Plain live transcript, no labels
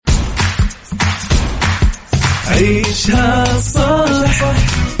عيشها صح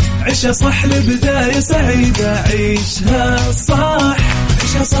عيشها صح لبداية سعيدة. عيشها صح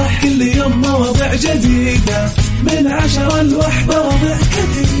عيشها صح كل يوم مواضيع جديدة من 10 ل1 وضع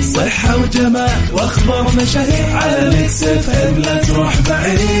كثير صحة وجمال واخبار مشاهير على ميكس اف ام لا تروح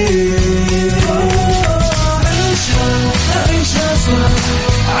بعيد. عيشها صح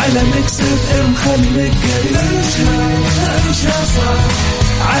على ميكس اف ام خليك قريب. عيشها صح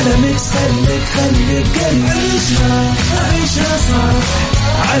على ميكس خليك قريب. عيشها صح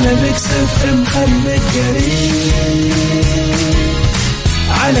على ميكس اف ام خليك قريب.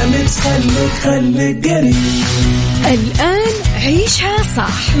 على ميكس خليك قريب. الآن عيشها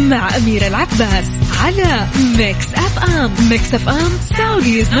صح مع أميرة العباس على ميكس اف ام. ميكس اف ام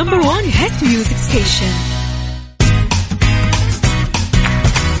سعوديز نمبر 1 هيت ميوزك ستيشن.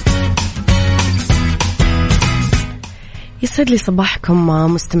 يسعد لي صباحكم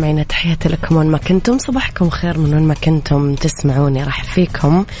مستمعين، تحياتي لكم وين ما كنتم. صباحكم خير من وين ما كنتم تسمعوني. راح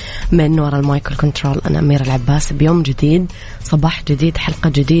فيكم من وراء المايكل كنترول أنا أميرة العباس بيوم جديد، صباح جديد، حلقة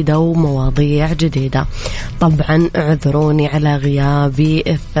جديدة ومواضيع جديدة. طبعا اعذروني على غيابي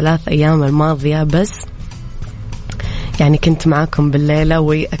ال3 أيام الماضية، بس يعني كنت معاكم بالليلة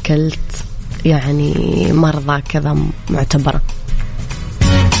وأكلت يعني مرضى كذا معتبرة.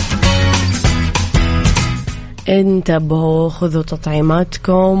 انتبهوا، خذوا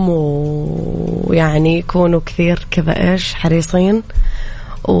تطعيماتكم ويعني كونوا كثير كذا حريصين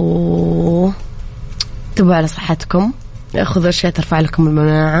وتبعوا على صحتكم. خذوا أشياء ترفع لكم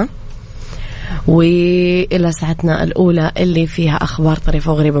المناعة. وإلى ساعتنا الأولى اللي فيها أخبار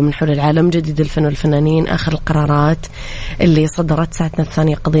طريفة وغريبة من حول العالم، جديد الفن والفنانين، آخر القرارات اللي صدرت. ساعتنا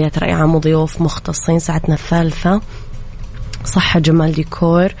الثانية قضية رأي عام وضيوف مختصين. ساعتنا الثالثة صحة جمال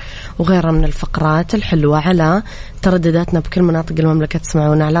ديكور وغيرها من الفقرات الحلوة. على تردداتنا بكل مناطق المملكة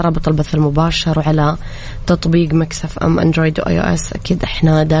تسمعونا على رابط البث المباشر وعلى تطبيق ميكس اف ام اندرويد و اي او اس. اكيد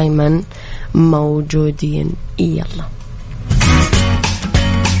احنا دايما موجودين. يلا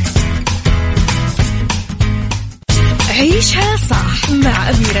عيشها صح مع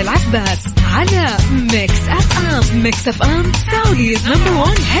أميرة العباس على ميكس اف ام. ميكس اف ام سعوديز نمبر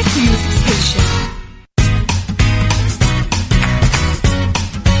 1 هيت ميوزك ستيشن.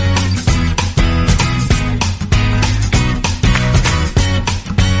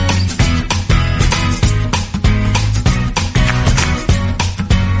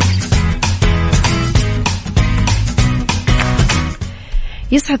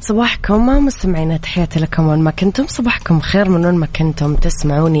 يسعد صباحكم مستمعين، تحياتي لكم وين ما كنتم. صباحكم خير من وين ما كنتم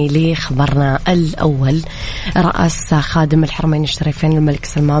تسمعوني. لي خبرنا الأول، رأس خادم الحرمين الشريفين الملك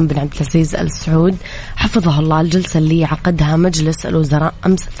سلمان بن عبد العزيز آل سعود حفظه الله الجلسة اللي عقدها مجلس الوزراء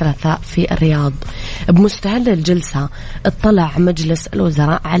أمس الثلاثاء في الرياض. بمستهل الجلسة اطلع مجلس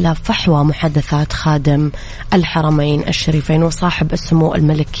الوزراء على فحوى محادثات خادم الحرمين الشريفين وصاحب السمو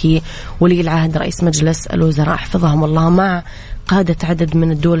الملكي ولي العهد رئيس مجلس الوزراء حفظهم الله مع قادة عدد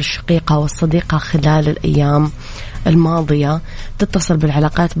من الدول الشقيقة والصديقة خلال الأيام الماضية، تتصل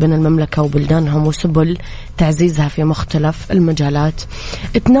بالعلاقات بين المملكة وبلدانهم وسبل تعزيزها في مختلف المجالات.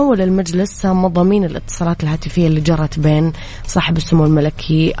 تناول المجلس مضامين الاتصالات الهاتفية اللي جرت بين صاحب السمو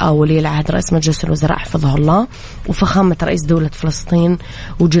الملكي ولي العهد رئيس مجلس الوزراء حفظه الله وفخامة رئيس دولة فلسطين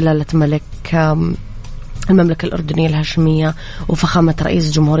وجلالة ملك المملكة الأردنية الهاشمية وفخامة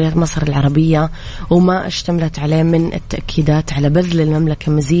رئيس جمهورية مصر العربية، وما اشتملت عليه من التأكيدات على بذل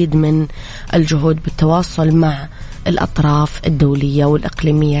المملكة مزيد من الجهود بالتواصل مع الأطراف الدولية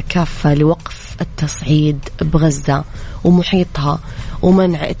والإقليمية كافة لوقف التصعيد بغزة ومحيطها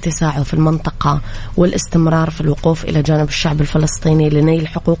ومنع اتساعه في المنطقة والاستمرار في الوقوف إلى جانب الشعب الفلسطيني لنيل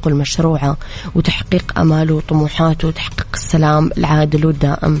حقوقه المشروعة وتحقيق أماله وطموحاته وتحقيق السلام العادل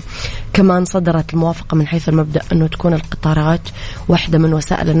والدائم. كمان صدرت الموافقة من حيث المبدأ أنه تكون القطارات واحدة من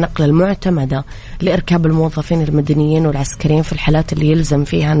وسائل النقل المعتمدة لإركاب الموظفين المدنيين والعسكريين في الحالات اللي يلزم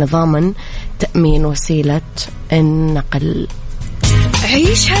فيها نظاما تأمين وسيلة النقل.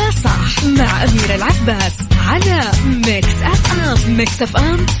 عيشها صح مع أميرة العباس على ميكس اف ام. ميكس اف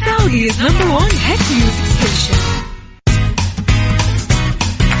ام سعوديز نمبر 1 هيت ميوزك ستيشن.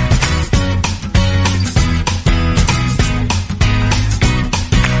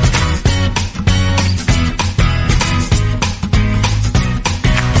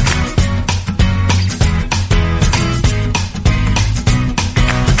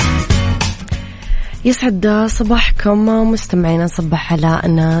 يسعد صباحكم مستمعينا، صباح على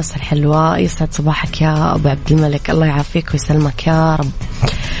الناس الحلوة. يسعد صباحك يا أبو عبد الملك، الله يعافيك ويسلمك يا رب.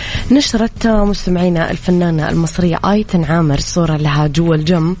 نشرت مستمعينا الفنانة المصرية آيتن عامر صورة لها جوا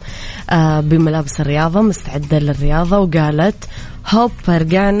الجيم بملابس الرياضة مستعدة للرياضة، وقالت هوب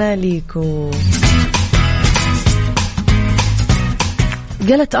رجعنا ليكو.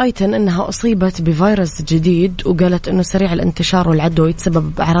 قالت آيتن أنها أصيبت بفيروس جديد، وقالت أنه سريع الانتشار والعدوى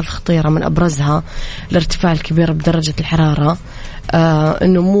يتسبب بأعراض خطيرة من أبرزها الارتفاع الكبير بدرجة الحرارة.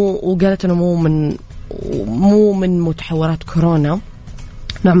 وقالت أنه مو من متحورات كورونا،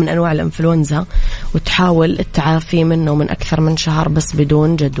 نوع من أنواع الإنفلونزا، وتحاول التعافي منه من أكثر من شهر بس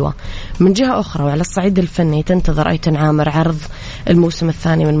بدون جدوى. من جهة أخرى وعلى الصعيد الفني تنتظر أيتن عامر عرض الموسم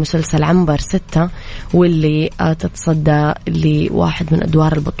الثاني من مسلسل عنبر 6، واللي تتصدى لواحد من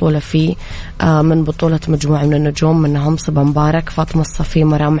أدوار البطولة فيه من بطولة مجموعة من النجوم، منهم صبا مبارك، فاطمة الصفي،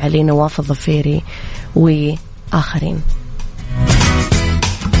 مرام علي، نواف الظفيري وآخرين.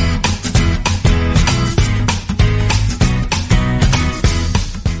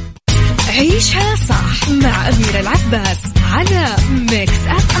 عيشها صح مع أميرة العباس على ميكس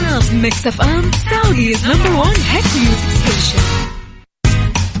أف أم. ميكس أف أم سعوديز نمبر 1 هيت ميوزك ستيشن.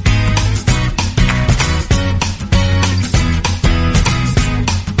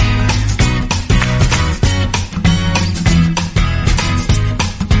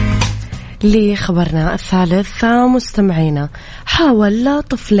 لخبرنا الثالث مستمعينا، حاول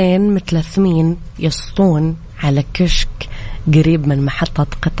طفلين متلثمين يسطون على كشك قريب من محطة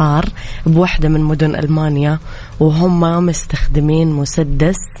قطار بوحدة من مدن ألمانيا وهم مستخدمين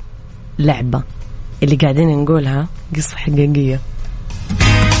مسدس لعبة. اللي قاعدين نقولها قصة حقيقية.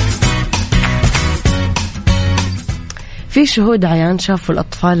 في شهود عيان شافوا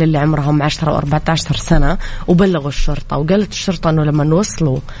الأطفال اللي عمرهم 10 و14 سنة وبلغوا الشرطة، وقالت الشرطة أنه لما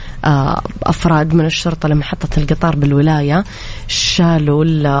وصلوا أفراد من الشرطة لمحطة القطار بالولاية شالوا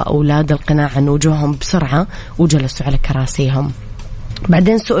الأولاد القناع عن وجوههم بسرعة وجلسوا على كراسيهم.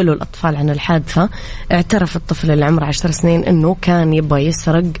 بعدين سئلوا الأطفال عن الحادثة. اعترف الطفل اللي عمره 10 سنين أنه كان يبغى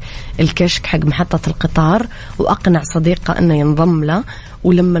يسرق الكشك حق محطة القطار، وأقنع صديقه أنه ينضم له،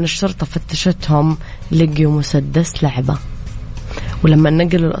 ولما الشرطة فتشتهم لقيوا مسدس لعبة. ولما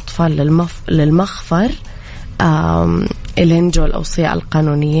نقلوا الأطفال للمخفر الانجو الأوصياء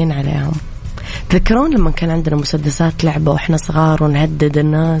القانونيين عليهم. تذكرون لما كان عندنا مسدسات لعبة وإحنا صغار ونهدد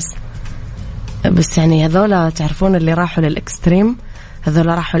الناس؟ بس يعني هذولا تعرفون اللي راحوا للإكستريم،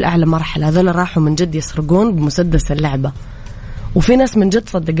 هذولا راحوا لأعلى مرحلة، هذولا راحوا من جد يسرقون بمسدس اللعبة، وفي ناس من جد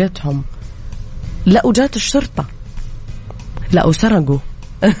صدقتهم. لا وجات الشرطة، لا وسرقوا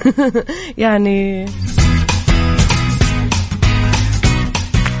يعني.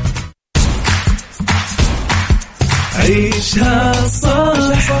 عيشها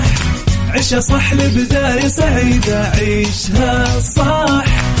صح، عيشها صح لبداية سعيدة. عيشها صح،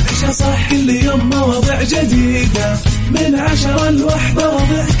 عيشها صح، كل يوم مواضيع جديدة من 10 ل1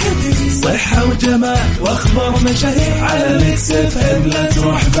 وضع كثير، صحة وجمال واخبار مشاهير على ميكس اف ام، لا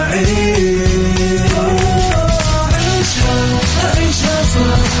تروح بعيد. عيشها عيشها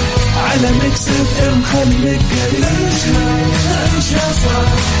صح على ميكس اف ام، خليك قريب. عيشها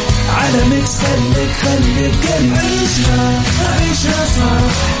صح على ميكس، خليك قريب. عيشها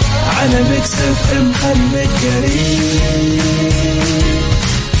صح على ميكس اف ام، خليك قريب.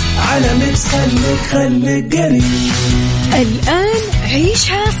 على ميكس خليك قريب. الآن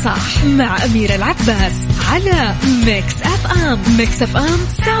عيشها صح مع أميرة العباس على ميكس أف أم. ميكس أف أم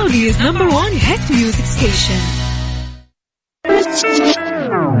سعوديز نمبر 1 هيت ميوزك ستيشن.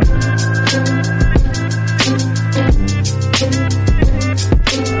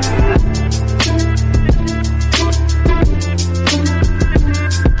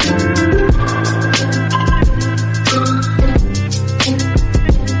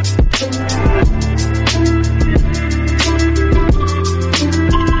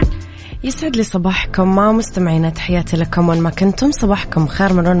 يسعد لي صباحكم مع مستمعينا، تحياتي لكم وين ما كنتم، صباحكم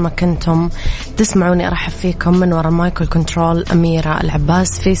خير من وين ما كنتم تسمعوني. أرحب فيكم من وراء مايكل كنترول أميرة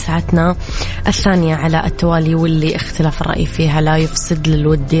العباس في ساعتنا الثانية على التوالي، واللي اختلاف الرأي فيها لا يفسد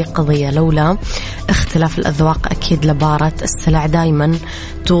للودي قضية، لولا اختلاف الأذواق أكيد لبارة السلع. دايما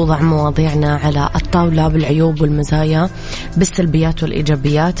توضع مواضيعنا على الطاولة بالعيوب والمزايا، بالسلبيات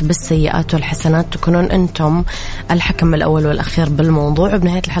والإيجابيات، بالسيئات والحسنات، تكونون أنتم الحكم الأول والأخير بالموضوع.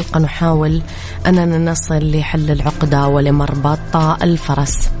 وبنهاية الحلقة نحاول أننا نصل لحل العقدة ولمربط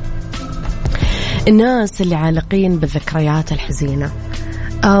الفرس. الناس اللي عالقين بالذكريات الحزينة،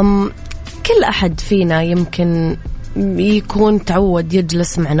 كل أحد فينا يمكن يكون تعود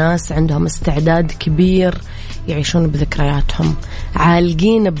يجلس مع ناس عندهم استعداد كبير يعيشون بذكرياتهم،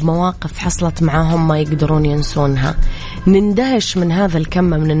 عالقين بمواقف حصلت معاهم ما يقدرون ينسونها. نندهش من هذا الكم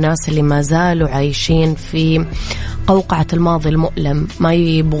من الناس اللي ما زالوا عايشين في قوقعة الماضي المؤلم، ما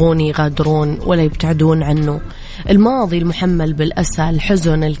يبغون يغادرون ولا يبتعدون عنه. الماضي المحمل بالأسى،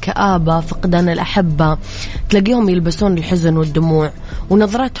 الحزن، الكآبة، فقدان الأحبة، تلاقيهم يلبسون الحزن والدموع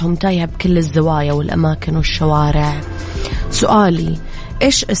ونظرتهم تايهة بكل الزوايا والأماكن والشوارع. سؤالي،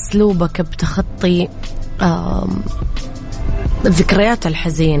 إيش أسلوبك بتخطي الذكريات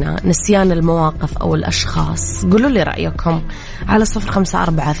الحزينة، نسيان المواقف أو الأشخاص؟ قولوا لي رأيكم على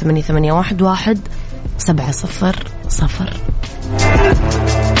 0548811700.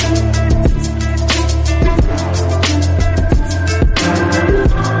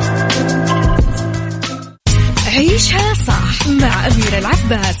 عيشها صح مع أميرة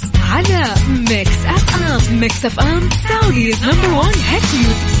العباس على ميكس أف أم. ميكس أف أم سعوديز نمبر 1 هيت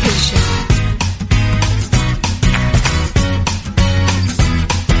ميوزك ستيشن.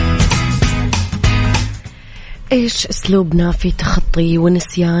 إيش أسلوبنا في تخطي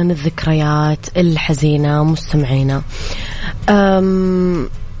ونسيان الذكريات الحزينة مستمعينا؟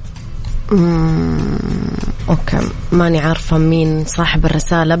 أوكي، ماني عارفة مين صاحب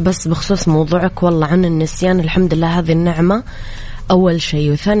الرسالة، بس بخصوص موضوعك والله عن النسيان، الحمد لله هذه النعمة أول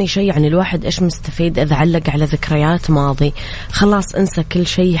شيء. وثاني شيء يعني الواحد إيش مستفيد إذا علق على ذكريات ماضي؟ خلاص انسى كل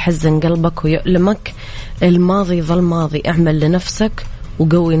شيء يحزن قلبك ويؤلمك، الماضي ظل ماضي. اعمل لنفسك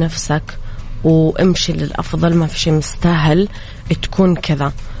وقوي نفسك وامشي للأفضل، ما في شيء مستاهل تكون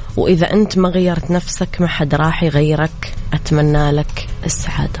كذا. وإذا أنت ما غيرت نفسك ما حد راح يغيرك. أتمنى لك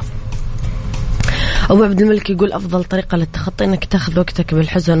السعادة. أبو عبد الملك يقول أفضل طريقة للتخطي أنك تاخذ وقتك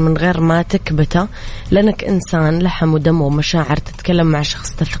بالحزن من غير ما تكبته، لأنك إنسان لحم ودم ومشاعر. تتكلم مع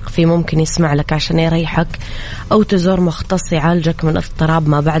شخص تثق فيه ممكن يسمع لك عشان يريحك، أو تزور مختص يعالجك من اضطراب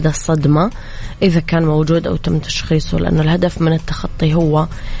ما بعد الصدمة إذا كان موجود أو تم تشخيصه، لأنه الهدف من التخطي هو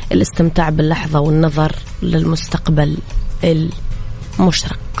الاستمتاع باللحظة والنظر للمستقبل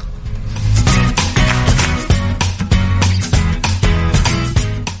المشرق.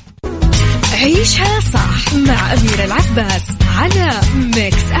 عيشها صح مع أميرة العباس على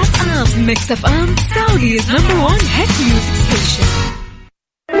ميكس أف أم. ميكس أف أم سعوديز نمبر 1 هيت ميوزك ستيشن.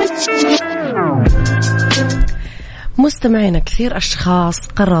 مستمعين، كثير أشخاص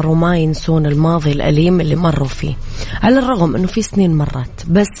قرروا ما ينسون الماضي الأليم اللي مروا فيه، على الرغم أنه في سنين مرت،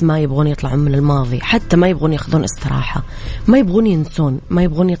 بس ما يبغون يطلعون من الماضي، حتى ما يبغون ياخذون استراحة، ما يبغون ينسون، ما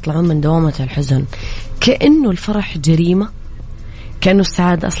يبغون يطلعون من دوامة الحزن. كأنه الفرح جريمة، كأنه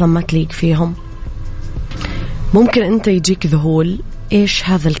السعادة أصلا ما تليق فيهم. ممكن أنت يجيك ذهول، إيش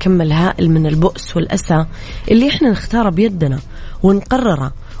هذا الكم الهائل من البؤس والأسى اللي إحنا نختاره بيدنا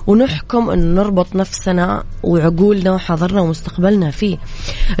ونقرره ونحكم أن نربط نفسنا وعقولنا وحاضرنا ومستقبلنا فيه.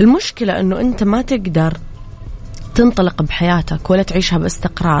 المشكلة أنه أنت ما تقدر تنطلق بحياتك ولا تعيشها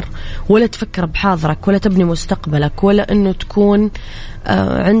باستقرار ولا تفكر بحاضرك ولا تبني مستقبلك ولا أنه تكون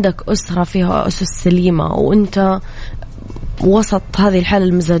عندك أسرة فيها أسس سليمة وأنت وسط هذه الحالة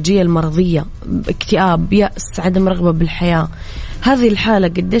المزاجية المرضية، اكتئاب، يأس، عدم رغبة بالحياة. هذه الحالة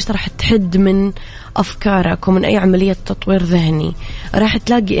قديش راح تحد من أفكارك ومن أي عملية تطوير ذهني. راح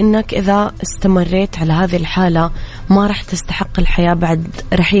تلاقي إنك إذا استمريت على هذه الحالة ما راح تستحق الحياة بعد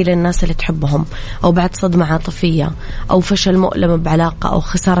رحيل الناس اللي تحبهم، أو بعد صدمة عاطفية، أو فشل مؤلم بعلاقة، أو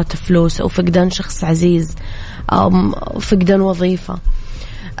خسارة فلوس، أو فقدان شخص عزيز، أو فقدان وظيفة.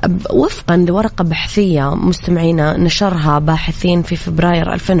 وفقا لورقة بحثية مستمعينا نشرها باحثين في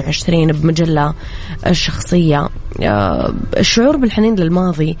فبراير 2020 بمجلة الشخصية، الشعور بالحنين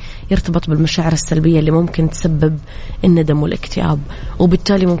للماضي يرتبط بالمشاعر السلبية اللي ممكن تسبب الندم والاكتئاب،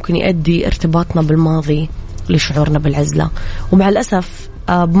 وبالتالي ممكن يؤدي ارتباطنا بالماضي لشعورنا بالعزلة. ومع الأسف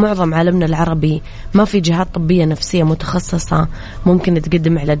بمعظم عالمنا العربي ما في جهات طبية نفسية متخصصة ممكن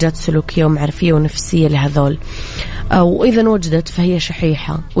تقدم علاجات سلوكية ومعرفية ونفسية لهذول، وإذا وجدت فهي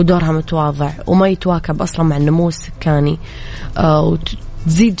شحيحة ودورها متواضع وما يتواكب أصلا مع النمو السكاني،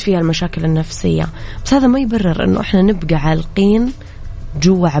 وتزيد فيها المشاكل النفسية. بس هذا ما يبرر أنه إحنا نبقى عالقين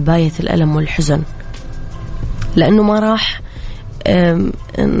جوا عباية الألم والحزن، لأنه ما راح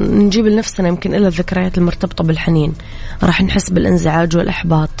نجيب لنفسنا يمكن إلا الذكريات المرتبطة بالحنين، راح نحس بالانزعاج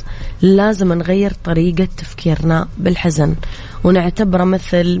والإحباط. لازم نغير طريقة تفكيرنا بالحزن ونعتبره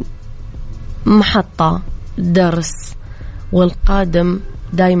مثل محطة درس، والقادم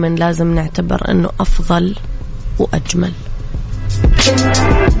دايما لازم نعتبر أنه أفضل وأجمل.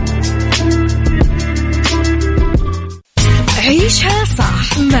 عيشها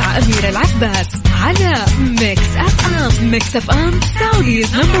صح مع أميرة العباس على ميكس أف أم. ميكس أف أم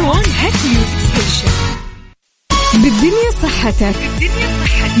سعوديز نمبر 1 هيت ميوزك ستيشن. بالدنيا صحتك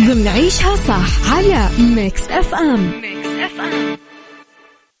ضمن عيشها صح على ميكس أف أم.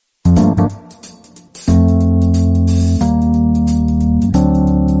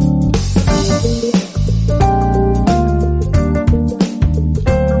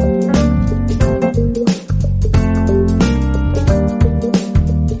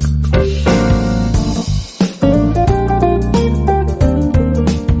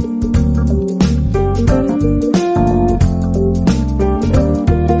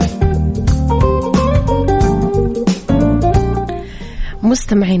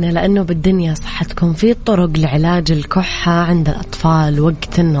 مستمعينا، لأنه بالدنيا صحتكم في طرق لعلاج الكحة عند الأطفال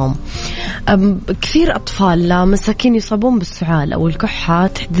وقت النوم. كثير أطفال مساكين يصابون بالسعال أو الكحة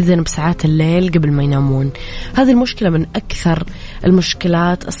تحديدا بساعات الليل قبل ما ينامون. هذه المشكلة من أكثر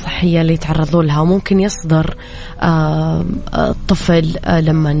المشكلات الصحية اللي يتعرضون لها، وممكن يصدر الطفل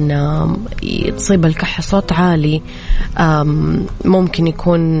لما تصيب الكحة صوت عالي، ممكن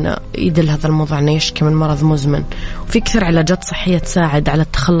يكون يدل هذا الموضوع أنه يشكي من مرض مزمن. وفي كثير علاجات صحية تساعد على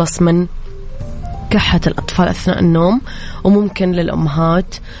التخلص من كحة الأطفال أثناء النوم، وممكن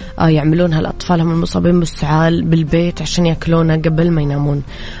للأمهات يعملونها لأطفالهم المصابين بالسعال بالبيت عشان يأكلونها قبل ما ينامون.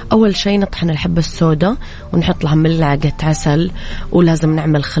 أول شيء نطحن الحبة السوداء ونحط لها ملعقة عسل، ولازم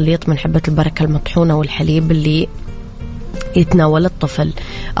نعمل خليط من حبة البركة المطحونة والحليب اللي يتناول الطفل.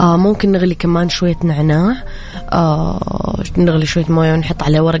 ممكن نغلي كمان شوية نعناع، نغلي شوية موية ونحط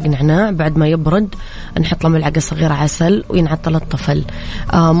عليه ورق نعناع، بعد ما يبرد نحط له ملعقة صغيرة عسل وينعطى للطفل.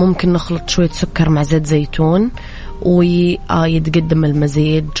 ممكن نخلط شوية سكر مع زيت زيتون ويتقدم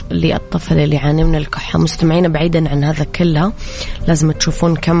المزيج للطفل اللي يعاني من الكحة. مستمعين، بعيدا عن هذا كله لازم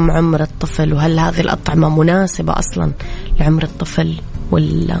تشوفون كم عمر الطفل، وهل هذه الأطعمة مناسبة أصلا لعمر الطفل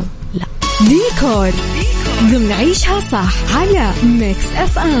ولا لا. ديكور ضمن عيشها صح على ميكس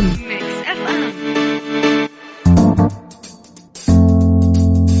اف ام.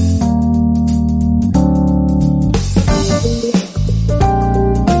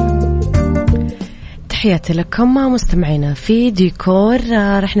 تحياتي لكم مستمعينا في ديكور.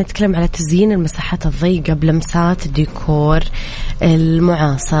 رح نتكلم على تزيين المساحات الضيقة بلمسات الديكور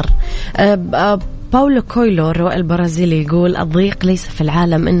المعاصر. باولو كويلو البرازيلي يقول: الضيق ليس في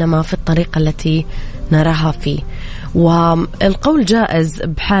العالم إنما في الطريقة التي نراها فيه. والقول جائز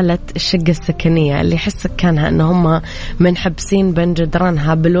بحالة الشقة السكنية اللي يحس سكانها أنهم منحبسين بين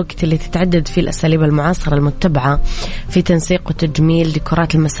جدرانها بالوقت اللي تتعدد فيه الأساليب المعاصرة المتبعة في تنسيق وتجميل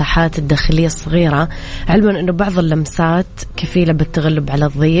ديكورات المساحات الداخلية الصغيرة، علما أنه بعض اللمسات كفيلة بالتغلب على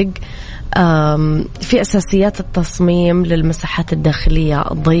الضيق. في أساسيات التصميم للمساحات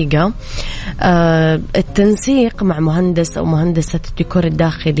الداخلية الضيقة التنسيق مع مهندس أو مهندسة الديكور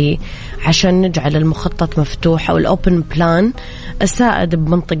الداخلي عشان نجعل المخطط مفتوح أو الأوبن بلان السائد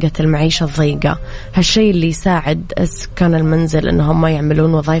بمنطقة المعيشة الضيقة. هالشيء اللي يساعد سكان المنزل أنهم ما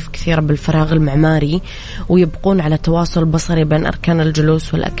يعملون وظائف كثيرة بالفراغ المعماري ويبقون على تواصل بصري بين أركان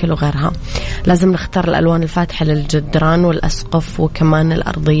الجلوس والأكل وغيرها. لازم نختار الألوان الفاتحة للجدران والأسقف وكمان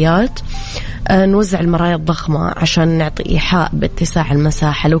الأرضيات. نوزع المرايا الضخمة عشان نعطي إيحاء باتساع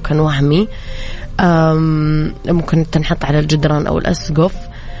المساحة لو كان وهمي، ممكن تنحط على الجدران أو الأسقف.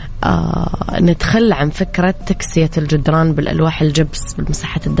 نتخلى عن فكرة تكسية الجدران بالألواح الجبس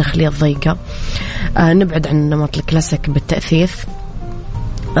بالمساحات الداخلية الضيقة. نبعد عن النمط الكلاسيك بالتأثيث.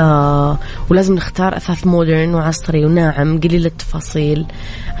 ولازم نختار أثاث مودرن وعصري وناعم قليل التفاصيل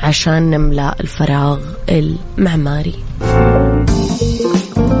عشان نملأ الفراغ المعماري.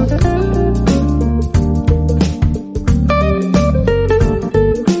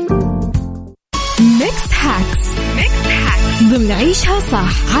 ضمن عيشها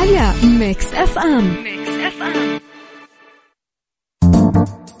صح على ميكس اف ام.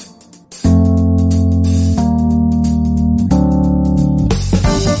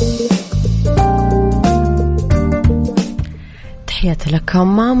 تحياتي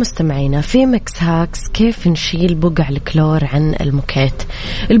لكم مستمعينا في ميكس هاكس. كيف نشيل بقع الكلور عن الموكيت؟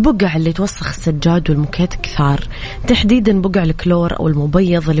 البقع اللي توسخ السجاد والموكيت كثار، تحديدا بقع الكلور أو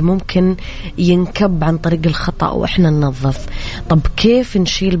المبيض اللي ممكن ينكب عن طريق الخطأ وإحنا ننظف. طب كيف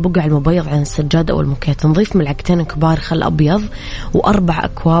نشيل بقع المبيض عن السجاد أو الموكيت؟ نضيف ملعقتين كبار خل أبيض و4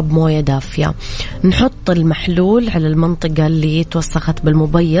 أكواب موية دافية. نحط المحلول على المنطقة اللي توسخت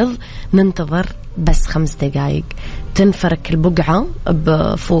بالمبيض، ننتظر بس 5 دقائق. تنفرك البقعة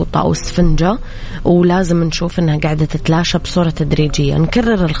بفوطة أو سفنجة، ولازم نشوف أنها قاعدة تتلاشى بصورة تدريجية.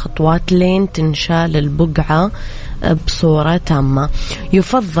 نكرر الخطوات لين تنشال البقعة بصورة تامة.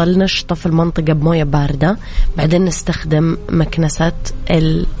 يفضل نشطف المنطقة بموية باردة، بعدين نستخدم مكنسة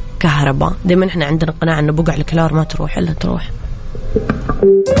الكهرباء. دايما احنا عندنا قناعة أن بقع الكلور ما تروح إلا تروح.